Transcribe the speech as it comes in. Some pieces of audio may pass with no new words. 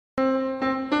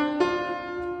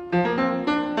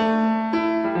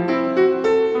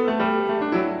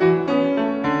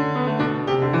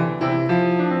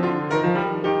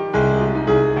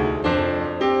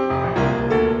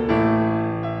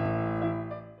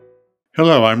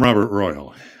Hello, I'm Robert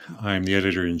Royal. I'm the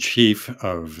editor-in-chief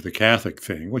of The Catholic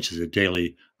Thing, which is a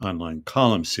daily online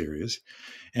column series.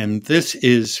 And this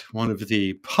is one of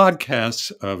the podcasts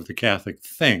of The Catholic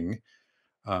Thing,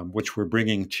 which we're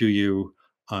bringing to you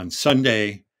on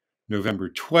Sunday, November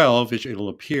 12th. It'll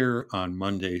appear on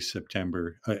Monday,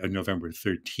 November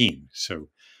 13th. So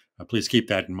please keep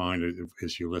that in mind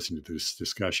as you listen to this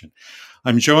discussion.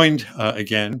 I'm joined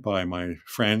again by my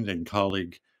friend and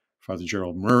colleague, Father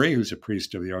Gerald Murray, who's a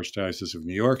priest of the Archdiocese of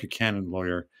New York, a canon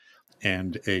lawyer,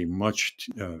 and a much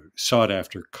sought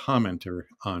after commenter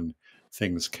on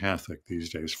things Catholic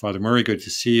these days. Father Murray, good to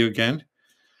see you again.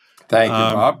 Thank you,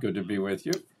 Bob. Good to be with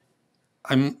you.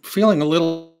 I'm feeling a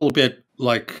little bit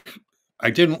like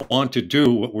I didn't want to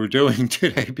do what we're doing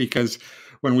today because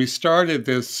when we started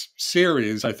this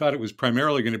series, I thought it was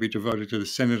primarily going to be devoted to the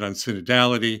Synod on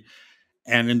Synodality.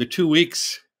 And in the 2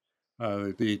 weeks,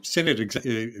 the Synod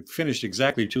finished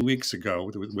exactly 2 weeks ago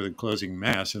with a closing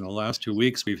Mass. In the last 2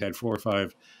 weeks, we've had 4 or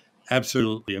 5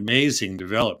 absolutely amazing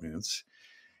developments.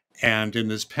 And in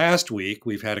this past week,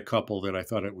 we've had a couple that I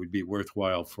thought it would be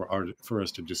worthwhile for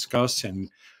us to discuss and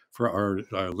for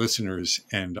our listeners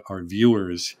and our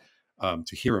viewers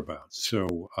to hear about.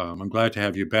 So I'm glad to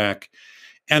have you back.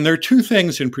 And there are 2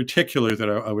 things in particular that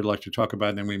I would like to talk about,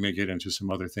 and then we may get into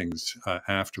some other things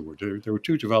afterward. There were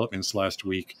 2 developments last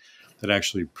week that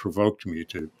actually provoked me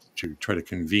to try to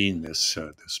convene this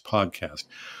podcast.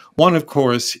 One, of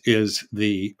course, is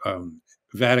the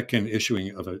Vatican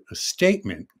issuing of a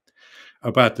statement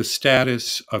about the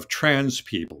status of trans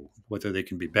people, whether they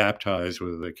can be baptized,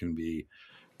 whether they can be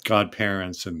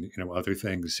godparents, and other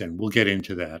things. And we'll get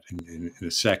into that in a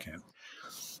second.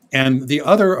 And the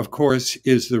other, of course,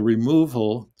 is the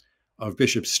removal of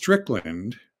Bishop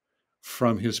Strickland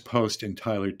from his post in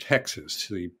Tyler, Texas.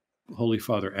 The Holy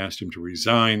Father asked him to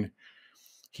resign.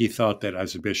 He thought that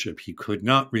as a bishop he could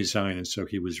not resign, and so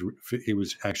he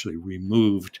was actually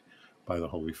removed by the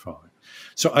Holy Father.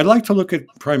 So I'd like to look at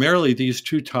primarily these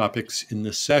 2 topics in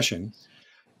this session,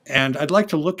 and I'd like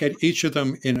to look at each of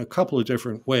them in a couple of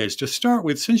different ways. To start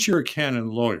with, since you're a canon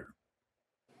lawyer,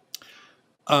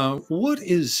 what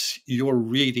is your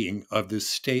reading of this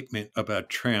statement about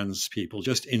trans people,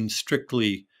 just in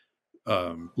strictly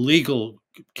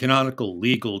canonical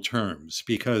legal terms?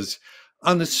 Because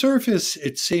on the surface,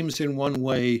 it seems in one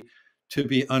way to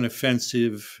be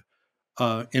unoffensive.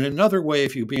 In another way,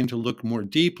 if you begin to look more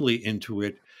deeply into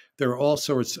it, there are all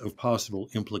sorts of possible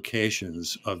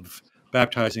implications of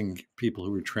baptizing people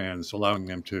who are trans, allowing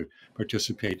them to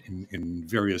participate in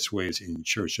various ways in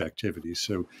church activities.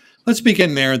 So let's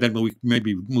begin there, then we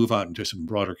maybe move on to some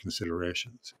broader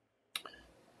considerations.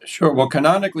 Sure. Well,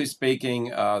 canonically speaking,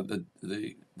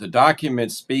 the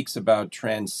document speaks about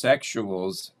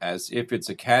transsexuals as if it's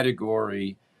a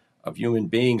category of human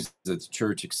beings that the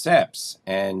church accepts,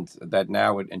 and that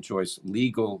now it enjoys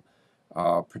legal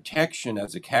protection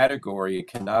as a category.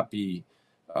 It cannot be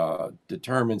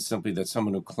determined simply that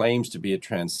someone who claims to be a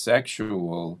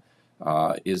transsexual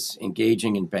is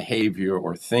engaging in behavior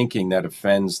or thinking that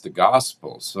offends the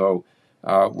gospel. So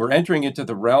we're entering into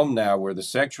the realm now where the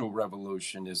sexual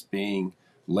revolution is being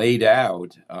laid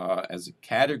out as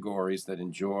categories that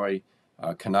enjoy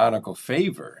canonical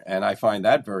favor, and I find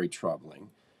that very troubling.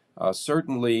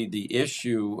 Certainly, the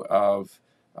issue of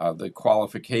the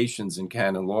qualifications in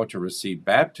canon law to receive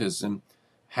baptism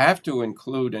have to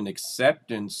include an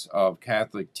acceptance of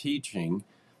Catholic teaching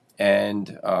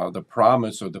and the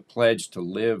promise or the pledge to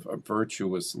live a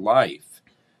virtuous life.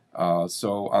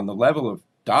 So on the level of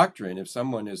doctrine, if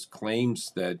someone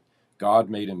claims that God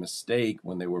made a mistake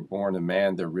when they were born a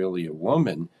man, they're really a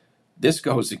woman, this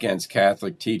goes against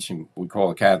Catholic teaching. We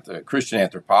call it Christian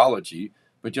anthropology,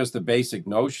 but just the basic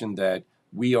notion that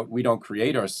we don't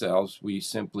create ourselves, we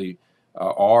simply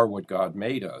are what God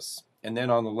made us. And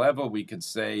then on the level, we could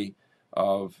say,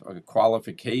 of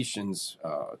qualifications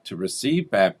to receive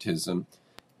baptism,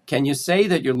 can you say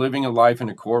that you're living a life in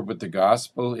accord with the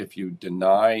gospel if you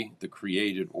deny the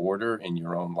created order in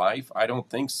your own life? I don't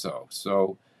think so.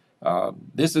 So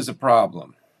this is a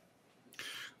problem.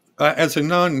 As a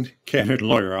non-canon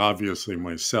lawyer, obviously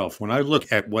myself, when I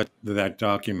look at what that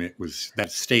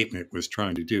statement was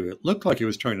trying to do, it looked like it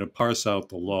was trying to parse out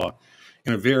the law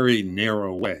in a very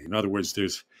narrow way. In other words,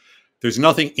 there's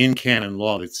nothing in canon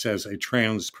law that says a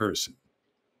trans person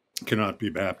cannot be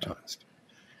baptized.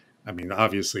 I mean,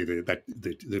 obviously,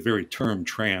 the very term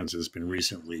trans has been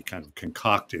recently kind of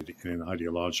concocted in an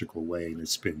ideological way, and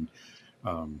it's been,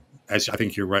 as I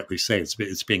think you rightly say,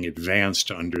 it's being advanced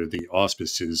under the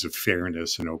auspices of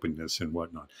fairness and openness and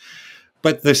whatnot.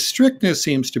 But the strictness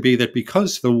seems to be that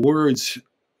because the words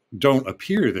don't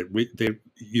appear that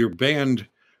you're banned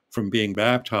from being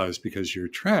baptized because you're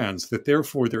trans, that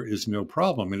therefore there is no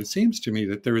problem. And it seems to me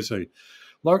that there is a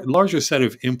larger set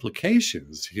of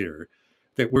implications here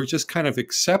that we're just kind of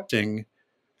accepting.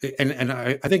 And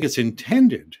I think it's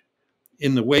intended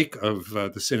in the wake of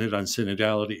the Synod on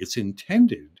Synodality, it's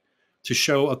intended to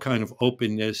show a kind of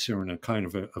openness or a kind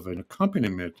of an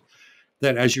accompaniment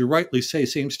that, as you rightly say,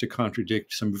 seems to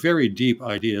contradict some very deep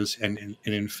ideas, and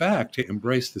in fact, to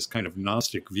embrace this kind of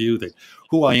Gnostic view that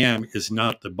who I am is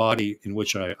not the body in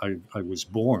which I was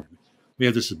born. We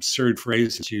have this absurd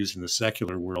phrase that's used in the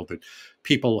secular world that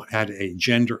people had a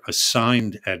gender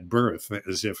assigned at birth,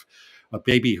 as if a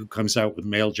baby who comes out with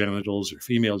male genitals or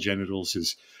female genitals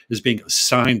is being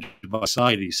assigned by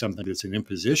society something that's an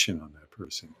imposition on that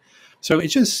person. So I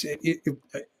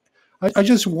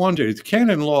just wondered.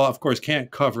 Canon law, of course,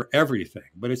 can't cover everything,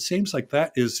 but it seems like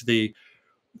that is the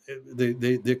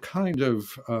kind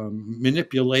of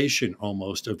manipulation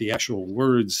almost of the actual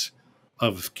words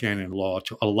of canon law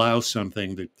to allow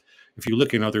something that, if you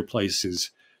look in other places,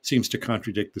 seems to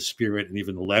contradict the spirit and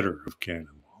even the letter of canon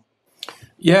law.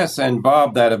 Yes, and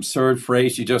Bob, that absurd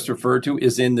phrase you just referred to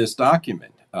is in this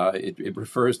document. It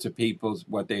refers to people's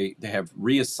what they have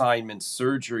reassignment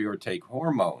surgery or take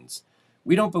hormones.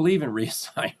 We don't believe in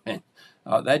reassignment.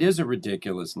 That is a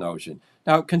ridiculous notion.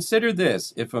 Now, consider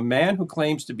this. If a man who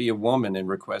claims to be a woman and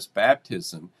requests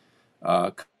baptism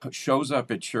shows up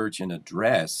at church in a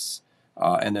dress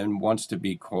and then wants to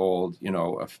be called,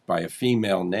 by a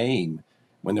female name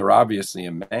when they're obviously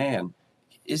a man,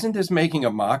 isn't this making a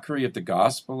mockery of the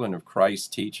gospel and of Christ's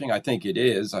teaching? I think it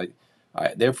is.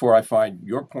 Therefore, I find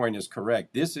your point is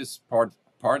correct. This is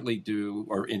partly due,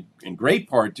 or in great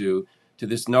part due, to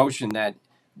this notion that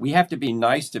we have to be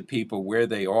nice to people where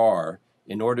they are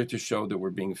in order to show that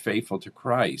we're being faithful to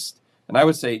Christ. And I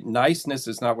would say niceness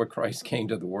is not what Christ came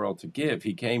to the world to give.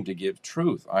 He came to give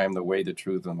truth. I am the way, the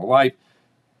truth, and the life.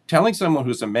 Telling someone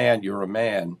who's a man, you're a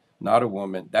man, not a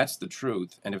woman, that's the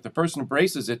truth. And if the person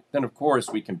embraces it, then of course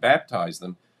we can baptize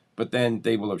them, but then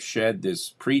they will have shed this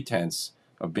pretense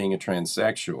of being a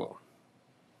transsexual.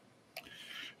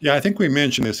 Yeah, I think we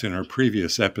mentioned this in our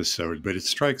previous episode, but it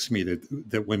strikes me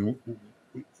that when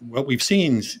what we've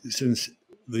seen since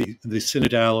the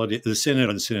Synod on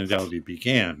Synodality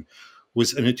began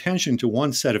was an attention to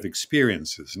one set of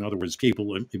experiences. In other words,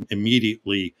 people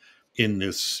immediately in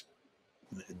this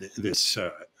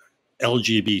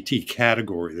LGBT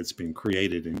category that's been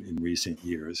created in recent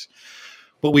years.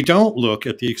 But we don't look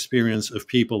at the experience of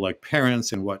people like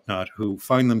parents and whatnot who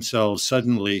find themselves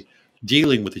suddenly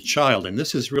dealing with a child, and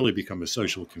this has really become a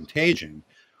social contagion,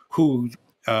 who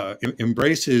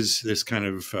embraces this kind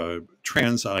of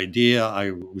trans idea,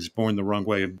 I was born the wrong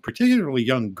way, and particularly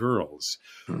young girls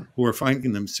who are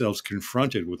finding themselves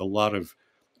confronted with a lot of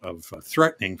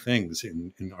threatening things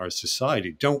in our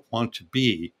society, don't want to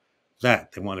be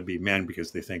that. They want to be men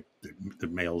because they think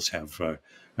that males have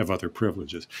other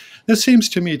privileges. This seems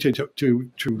to me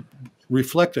to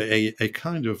reflect a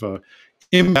kind of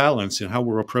imbalance in how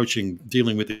we're approaching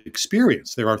dealing with the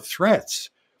experience. There are threats.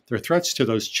 There are threats to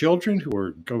those children who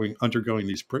are undergoing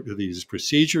these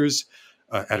procedures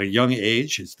at a young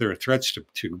age. There are threats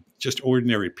to just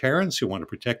ordinary parents who want to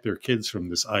protect their kids from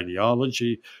this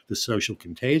ideology, the social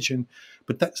contagion.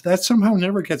 But that somehow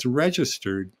never gets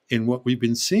registered in what we've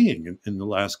been seeing in the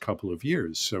last couple of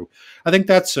years. So I think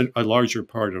that's a larger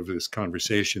part of this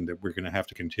conversation that we're going to have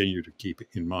to continue to keep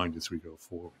in mind as we go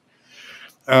forward.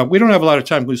 We don't have a lot of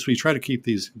time because we try to keep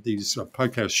these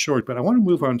podcasts short, but I want to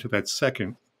move on to that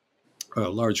second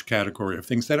large category of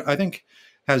things that I think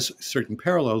has certain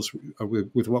parallels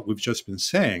with what we've just been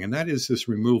saying, and that is this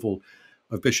removal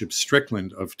of Bishop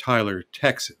Strickland of Tyler,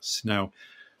 Texas. Now,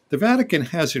 the Vatican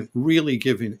hasn't really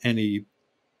given any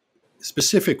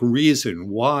specific reason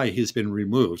why he's been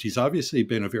removed. He's obviously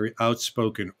been a very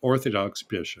outspoken Orthodox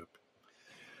bishop.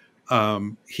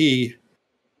 He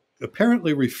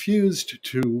apparently refused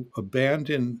to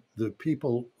abandon the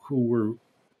people who were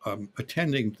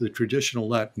attending the traditional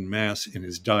Latin Mass in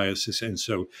his diocese, and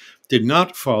so did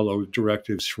not follow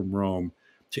directives from Rome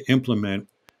to implement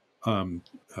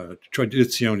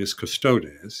Traditionis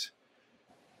Custodes,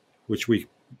 which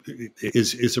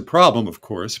is a problem, of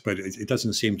course, but it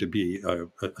doesn't seem to be a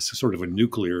sort of a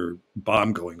nuclear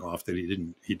bomb going off that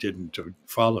he didn't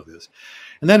follow this.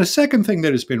 And then a second thing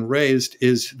that has been raised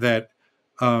is that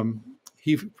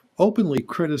he openly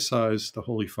criticized the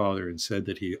Holy Father and said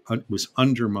that he was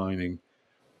undermining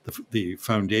the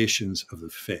foundations of the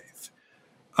faith.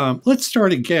 Let's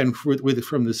start again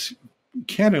from this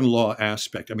canon law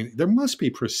aspect. I mean, there must be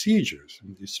procedures,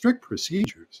 strict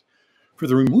procedures, for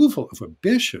the removal of a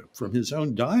bishop from his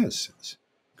own diocese.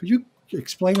 Could you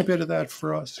explain a bit of that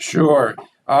for us? Sure.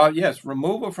 Yes,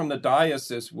 removal from the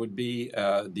diocese would be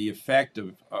the effect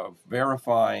of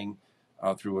verifying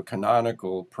through a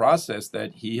canonical process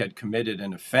that he had committed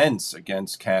an offense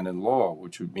against canon law,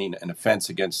 which would mean an offense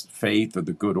against faith or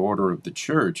the good order of the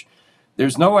church.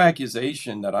 There's no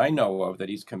accusation that I know of that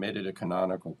he's committed a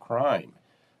canonical crime.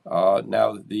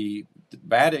 Now, the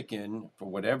Vatican, for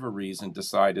whatever reason,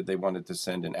 decided they wanted to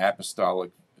send an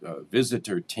apostolic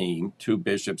visitor team. Two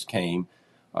bishops came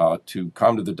to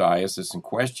come to the diocese and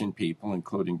question people,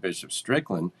 including Bishop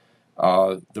Strickland.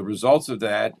 The results of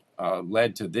that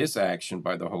led to this action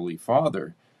by the Holy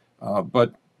Father,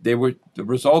 but the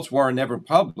results were never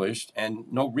published, and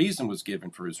no reason was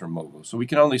given for his removal. So we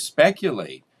can only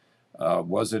speculate.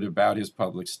 Was it about his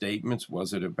public statements?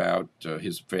 Was it about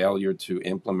his failure to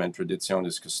implement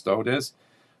Traditionis Custodes?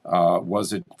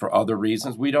 Was it for other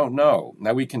reasons? We don't know.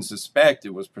 Now, we can suspect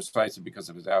it was precisely because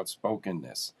of his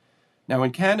outspokenness. Now,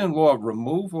 in canon law,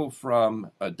 removal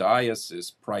from a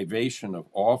diocese, privation of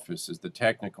office is the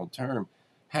technical term,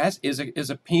 is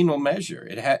a penal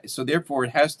measure. So therefore,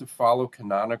 it has to follow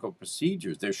canonical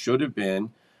procedures. There should have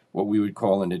been what we would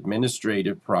call an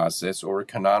administrative process or a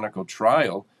canonical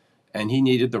trial, and he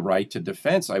needed the right to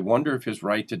defense. I wonder if his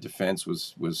right to defense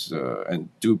was and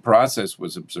due process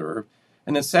was observed.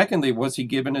 And then secondly, was he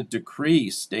given a decree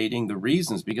stating the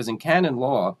reasons? Because in canon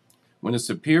law, when a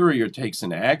superior takes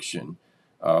an action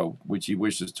which he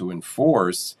wishes to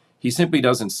enforce, he simply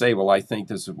doesn't say, well, I think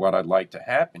this is what I'd like to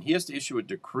happen. He has to issue a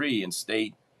decree and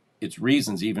state its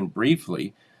reasons, even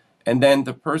briefly. And then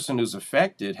the person who's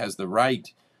affected has the right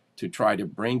to try to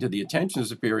bring to the attention of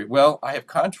the superior, well, I have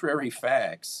contrary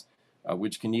facts,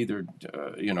 which can either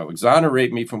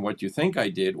exonerate me from what you think I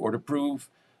did, or to prove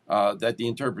that the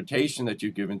interpretation that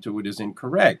you've given to it is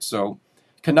incorrect. So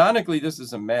canonically, this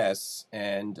is a mess,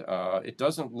 and it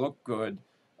doesn't look good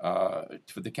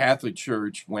for the Catholic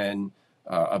Church when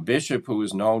a bishop who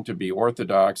is known to be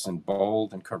orthodox and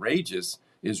bold and courageous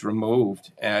is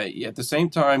removed. At the same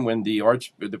time, when the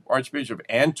Archbishop of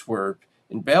Antwerp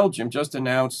in Belgium just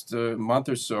announced a month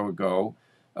or so ago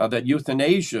that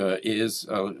euthanasia is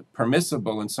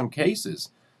permissible in some cases.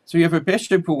 So you have a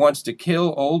bishop who wants to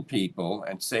kill old people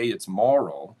and say it's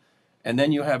moral. And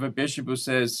then you have a bishop who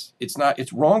says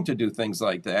it's wrong to do things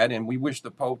like that, and we wish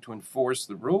the Pope to enforce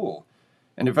the rule.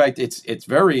 And in fact, it's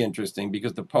very interesting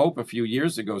because the Pope a few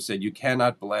years ago said you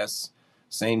cannot bless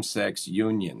same-sex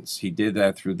unions. He did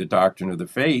that through the doctrine of the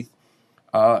faith.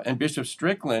 And Bishop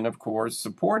Strickland, of course,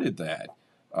 supported that.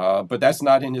 But that's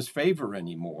not in his favor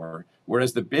anymore.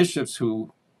 Whereas the bishops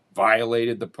who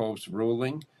violated the Pope's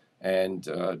ruling and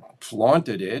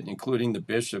flaunted it, including the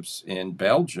bishops in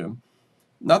Belgium,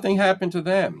 nothing happened to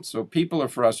them. So people are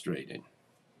frustrated.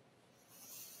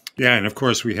 Yeah, and of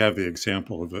course we have the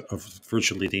example of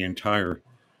virtually the entire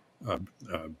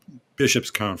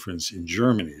bishops' conference in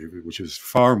Germany, which is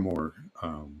far more,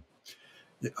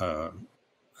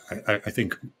 I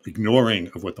think, ignoring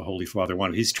of what the Holy Father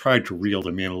wanted. He's tried to reel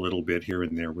them in a little bit here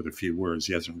and there with a few words.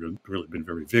 He hasn't really been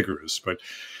very vigorous. But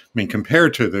I mean,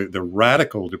 compared to the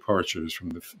radical departures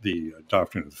from the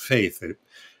doctrine of the faith,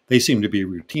 they seem to be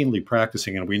routinely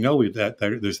practicing. And we know that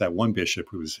there's that one bishop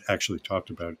who's actually talked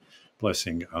about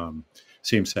blessing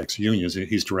same-sex unions.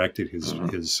 He's directed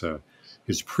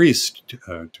his priest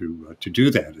to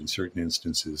do that in certain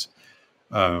instances.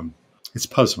 It's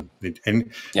puzzling.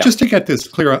 And just to get this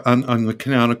clear on the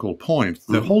canonical point,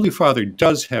 the Holy Father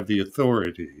does have the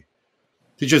authority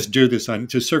to just do this,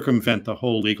 to circumvent the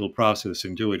whole legal process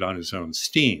and do it on his own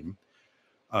steam.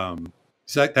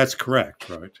 That's correct,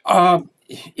 right?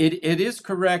 It is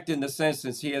correct in the sense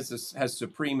that he has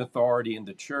supreme authority in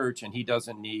the church, and he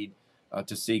doesn't need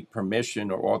to seek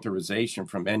permission or authorization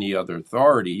from any other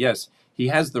authority. Yes, he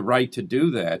has the right to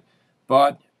do that,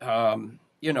 but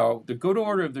the good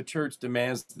order of the church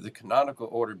demands that the canonical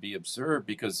order be observed,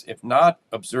 because if not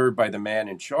observed by the man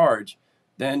in charge,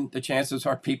 then the chances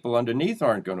are people underneath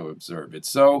aren't going to observe it.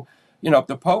 So, if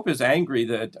the Pope is angry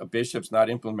that a bishop's not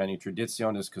implementing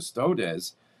Traditionis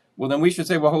Custodes, well, then we should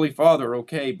say, well, Holy Father,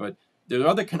 okay, but there are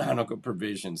other canonical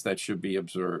provisions that should be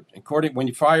observed. When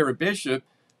you fire a bishop,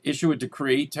 issue a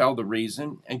decree, tell the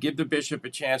reason, and give the bishop a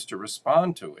chance to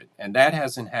respond to it. And that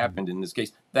hasn't happened in this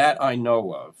case. That I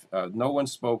know of. No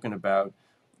one's spoken about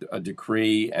a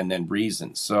decree and then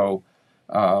reasons. So,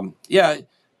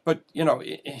 but,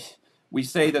 we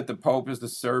say that the Pope is the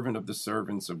servant of the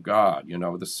servants of God,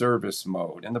 the service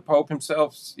mode. And the Pope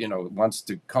himself, wants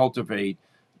to cultivate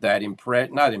that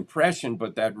not impression,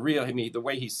 but that the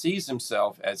way he sees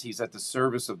himself as he's at the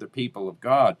service of the people of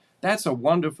God. That's a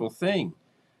wonderful thing.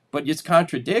 but it's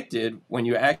contradicted when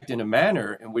you act in a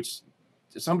manner in which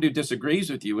somebody who disagrees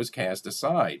with you is cast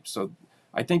aside. So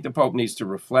I think the Pope needs to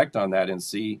reflect on that and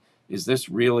see, is this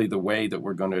really the way that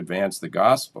we're going to advance the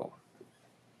gospel?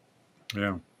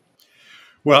 Yeah.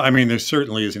 Well, I mean, there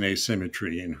certainly is an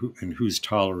asymmetry in who's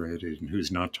tolerated and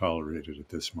who's not tolerated at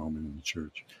this moment in the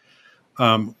church.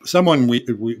 Someone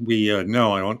we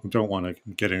know, I don't want to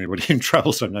get anybody in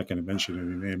trouble, so I'm not going to mention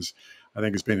any names. I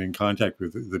think has been in contact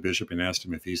with the bishop and asked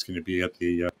him if he's going to be at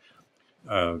the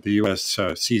U.S.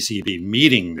 CCB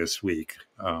meeting this week.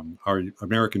 Our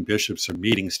American bishops are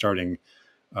meeting starting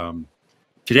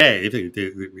today,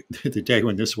 the day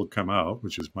when this will come out,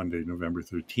 which is Monday, November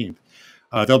 13th.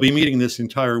 They'll be meeting this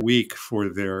entire week for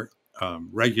their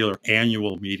regular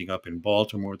annual meeting up in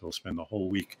Baltimore. They'll spend the whole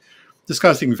week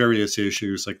discussing various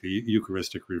issues like the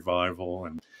Eucharistic revival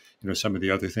and some of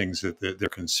the other things that they're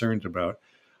concerned about.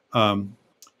 I've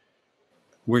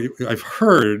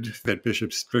heard that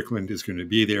Bishop Strickland is going to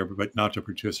be there, but not to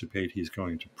participate. He's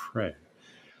going to pray.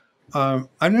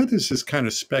 I know this is kind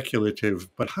of speculative,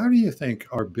 but how do you think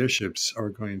our bishops are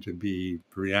going to be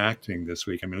reacting this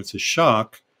week? I mean, it's a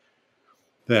shock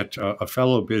that a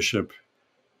fellow bishop,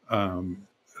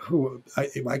 who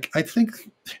I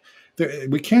think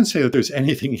we can't say that there's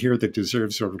anything here that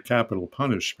deserves sort of capital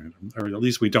punishment, or at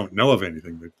least we don't know of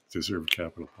anything that deserved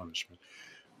capital punishment.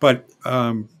 But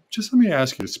just let me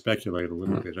ask you to speculate a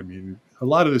little bit. I mean, a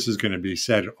lot of this is going to be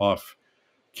said off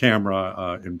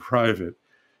camera in private,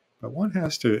 but one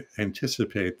has to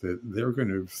anticipate that they're going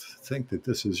to think that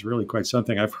this is really quite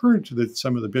something. I've heard that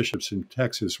some of the bishops in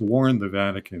Texas warned the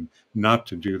Vatican not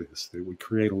to do this. That would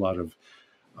create a lot of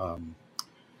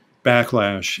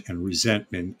backlash and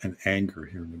resentment and anger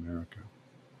here in America.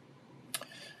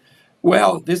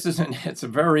 Well, it's a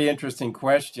very interesting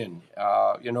question.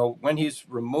 When he's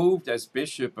removed as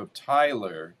Bishop of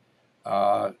Tyler,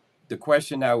 the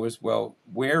question now is, well,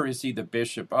 where is he the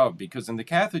bishop of? Because in the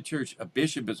Catholic Church, a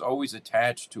bishop is always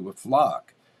attached to a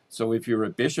flock. So if you're a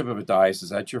bishop of a diocese,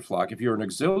 that's your flock. If you're an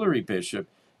auxiliary bishop,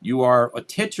 you are a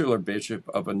titular bishop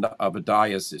of a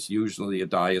diocese, usually a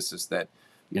diocese that,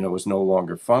 is no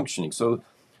longer functioning. So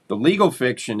the legal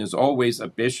fiction is always a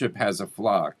bishop has a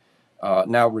flock.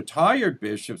 Now, retired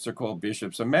bishops are called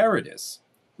bishops emeritus.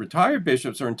 Retired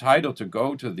bishops are entitled to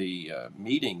go to the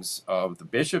meetings of the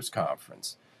bishops'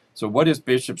 conference. So what is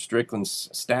Bishop Strickland's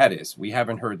status? We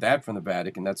haven't heard that from the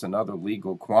Vatican. That's another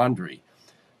legal quandary.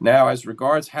 Now, as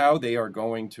regards how they are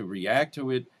going to react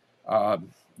to it,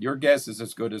 your guess is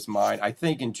as good as mine. I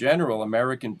think in general,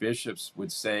 American bishops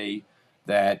would say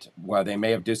that while they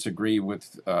may have disagreed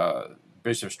with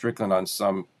Bishop Strickland on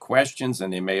some questions,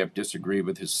 and they may have disagreed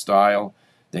with his style,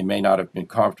 they may not have been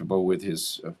comfortable with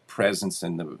his presence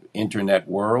in the internet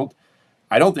world,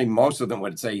 I don't think most of them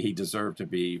would say he deserved to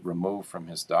be removed from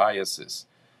his diocese.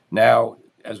 Now,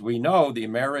 as we know, the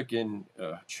American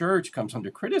church comes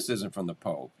under criticism from the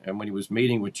Pope. And when he was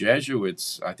meeting with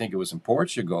Jesuits, I think it was in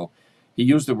Portugal, he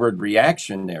used the word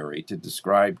reactionary to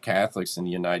describe Catholics in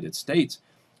the United States,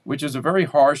 which is a very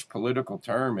harsh political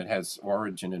term. It has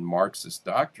origin in Marxist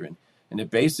doctrine. And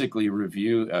it basically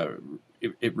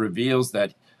it reveals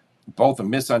that both a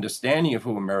misunderstanding of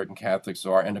who American Catholics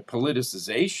are and a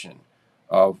politicization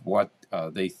of what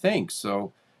they think.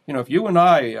 So, if you and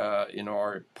I, in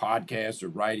our podcasts or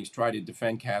writings, try to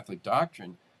defend Catholic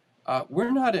doctrine,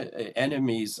 we're not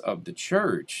enemies of the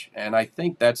church. And I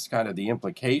think that's kind of the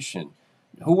implication.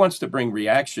 Who wants to bring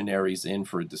reactionaries in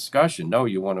for a discussion? No,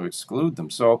 you want to exclude them.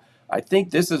 So I think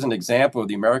this is an example of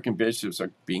the American bishops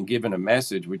are being given a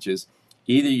message, which is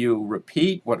either you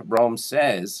repeat what Rome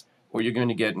says or you're going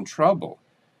to get in trouble.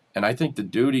 And I think the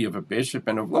duty of a bishop,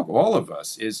 and look, all of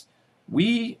us, is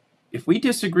if we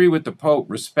disagree with the Pope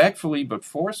respectfully but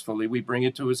forcefully, we bring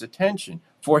it to his attention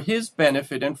for his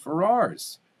benefit and for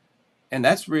ours. And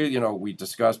that's really, we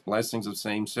discuss blessings of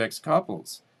same-sex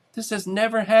couples. This has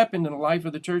never happened in the life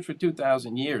of the church for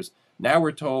 2,000 years. Now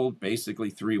we're told basically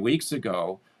 3 weeks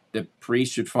ago that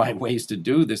priests should find ways to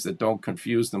do this that don't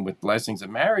confuse them with blessings of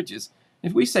marriages.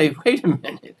 If we say, wait a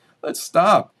minute, let's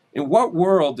stop. In what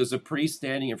world does a priest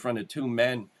standing in front of two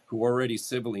men who are already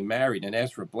civilly married and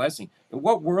ask for a blessing, in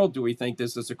what world do we think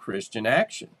this is a Christian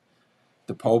action?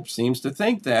 The Pope seems to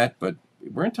think that, but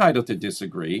we're entitled to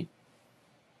disagree.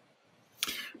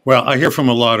 Well, I hear from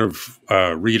a lot of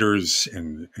readers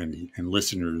and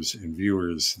listeners and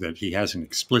viewers that he hasn't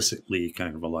explicitly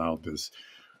kind of allowed this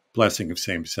blessing of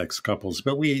same-sex couples.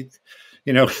 But you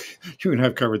and I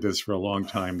have covered this for a long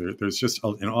time. There's just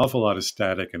an awful lot of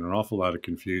static and an awful lot of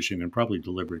confusion, and probably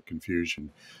deliberate confusion.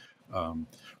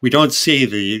 We don't see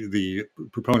the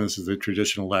proponents of the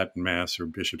traditional Latin Mass or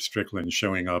Bishop Strickland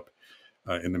showing up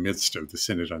in the midst of the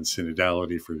Synod on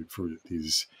Synodality for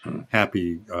these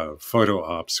happy photo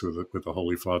ops with the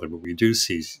Holy Father. But we do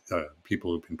see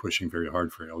people who've been pushing very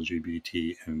hard for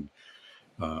LGBT and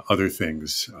other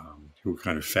things who are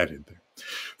kind of fetid there.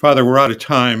 Father, we're out of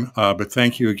time, but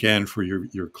thank you again for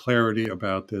your clarity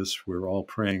about this. We're all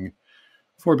praying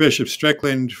for Bishop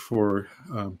Strickland, for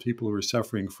people who are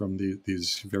suffering from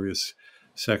these various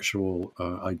sexual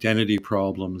identity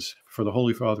problems, for the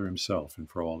Holy Father himself, and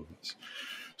for all of us.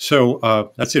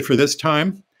 So that's it for this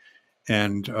time,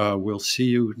 and we'll see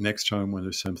you next time when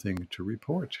there's something to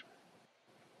report.